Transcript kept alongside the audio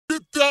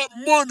Get that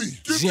money.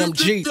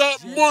 ZMG. Get that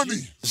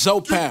money.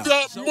 Zopound. Get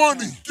that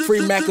money.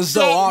 Free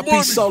Macazo,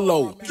 RP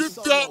Solo. Get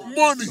that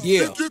money.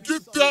 Yeah.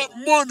 Get that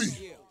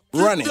money.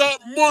 Running. Get that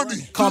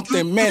money.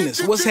 Compton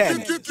Menace, what's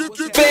happening?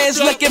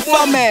 Feds looking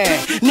for me,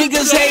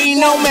 niggas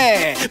hating on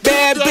me.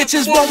 Bad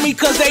bitches want me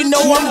cause they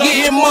know I'm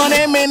getting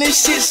money. Man,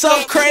 this shit so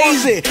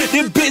crazy,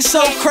 this bitch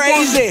so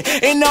crazy.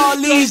 And all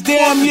these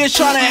damn years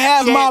trying to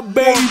have my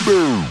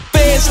baby.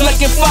 Feds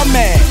looking for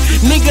me,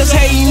 niggas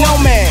hating on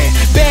me.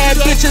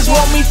 Bad bitches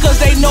want me cause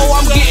they know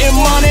I'm getting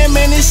money.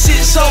 Man, this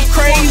shit so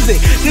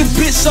crazy, this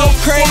bitch so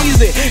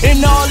crazy.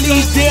 And all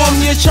these damn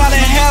years trying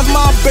to have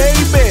my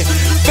baby.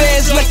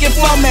 Feds looking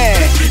for me,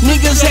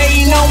 niggas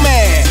hating on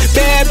me.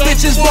 Bad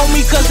bitches want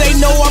me cause they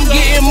know I'm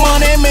getting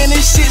money. Man,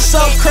 this shit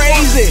so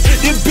crazy,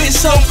 this bitch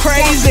so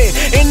crazy.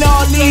 And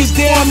all these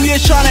damn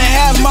years trying to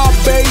have my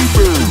baby.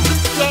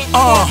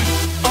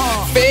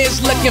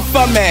 Feds looking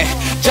for me,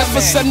 just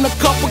for selling a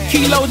couple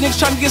kilos, niggas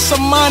trying to get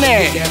some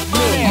money.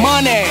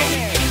 Money.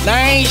 Now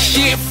ain't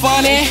shit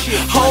funny.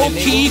 Whole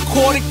key,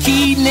 quarter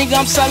key, nigga,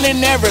 I'm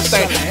selling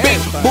everything.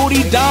 Big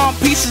booty down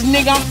pieces,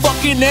 nigga, I'm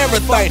fucking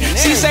everything.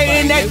 She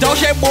saying that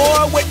Doche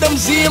boy with them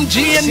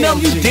ZMG and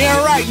them. You damn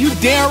right, you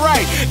damn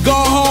right.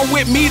 Going home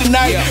with me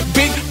tonight.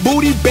 Big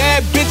booty,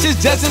 bad bitches,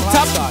 just as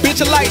top of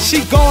bitch like she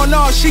going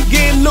on, she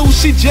getting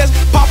loose, she just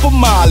pop a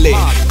molly.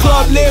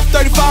 Club live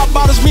 35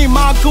 bottles, me and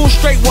my goon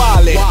straight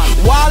wildin'.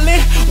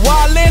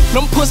 Wildin',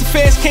 them pussy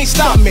feds can't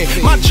stop me.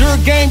 My juror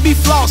game be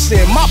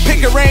flossing, my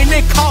picker ain't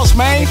it cost,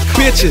 man.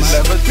 Bitches,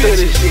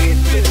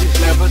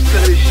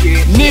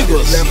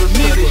 niggas,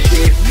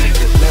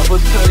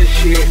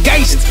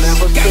 gangsters,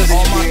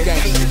 all my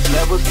gangsters.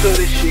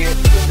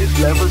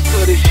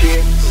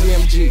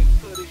 CMG.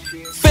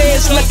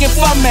 Feds looking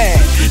for me,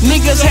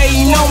 niggas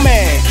hating on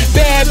me.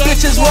 Bad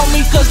bitches want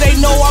me cause they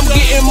know I'm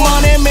getting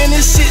money. Man,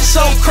 this shit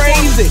so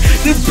crazy,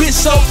 this bitch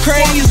so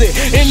crazy.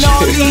 And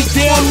all these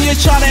damn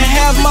years trying to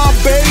have my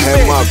baby.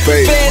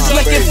 Feds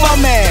looking for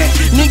me,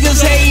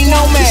 niggas hating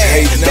on me.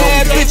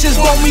 Bad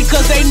bitches want me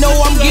cause they know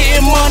I'm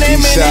getting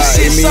money. Man, this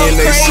shit so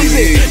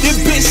crazy,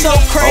 this bitch so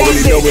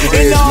crazy.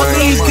 And all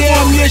these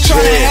damn years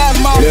trying to have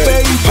my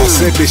baby. I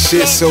said this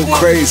shit so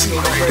crazy,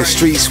 the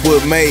streets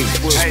were made.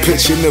 Just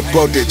pitching up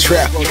on the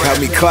trap, got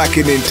me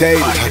clocking and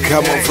dating. I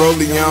got my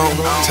rollie on,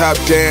 top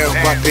down,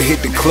 about to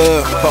hit the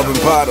club, popping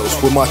bottles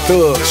with my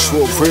thugs.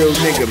 For a real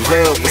nigga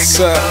love, what's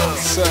up?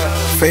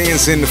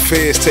 Fans in the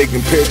feds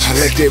taking pictures. I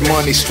let that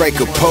money strike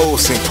a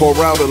pose and pour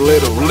out a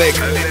little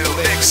liquor.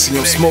 See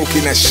I'm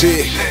smoking that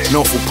shit,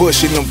 known for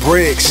pushing them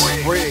bricks.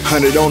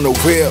 100 on the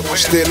whip,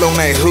 still on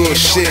that hood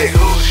shit.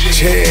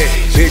 Yeah,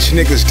 bitch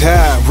niggas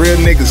die, real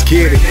niggas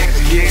get it.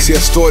 See I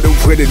started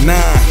with a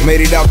 9,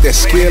 made it out that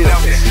skillet.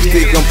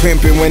 Think I'm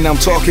pimping when I'm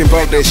talking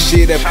about that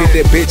shit. I put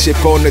that bitch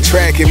up on the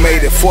track and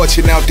made a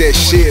fortune out that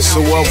shit.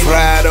 So I'll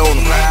ride on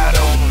them,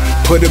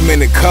 put them in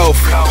the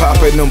coffin,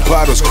 popping them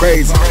bottles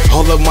crazy.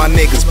 All of my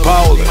niggas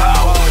ballin'.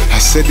 I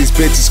said these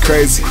bitches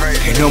crazy,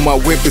 they know my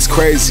whip is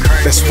crazy.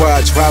 That's why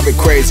I drive it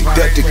crazy,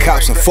 duck the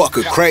cops and fuck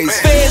her crazy.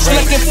 Feds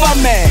looking for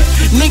me,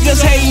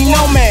 niggas hating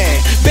on me.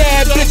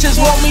 Bad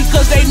bitches want me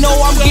cause they know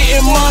I'm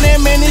getting money.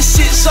 Man, this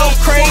shit so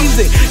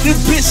crazy,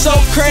 this bitch so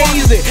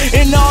crazy.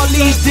 And all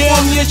these damn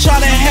years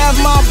trying to have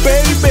my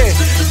baby.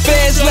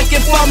 Feds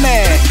looking for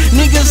me,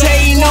 niggas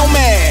hating on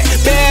me.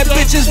 Bad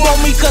bitches want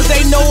me cause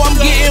they know I'm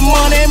getting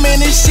money. Man,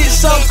 this shit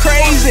so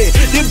crazy,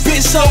 this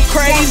bitch so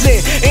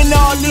crazy. And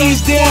all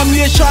these damn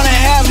years trying to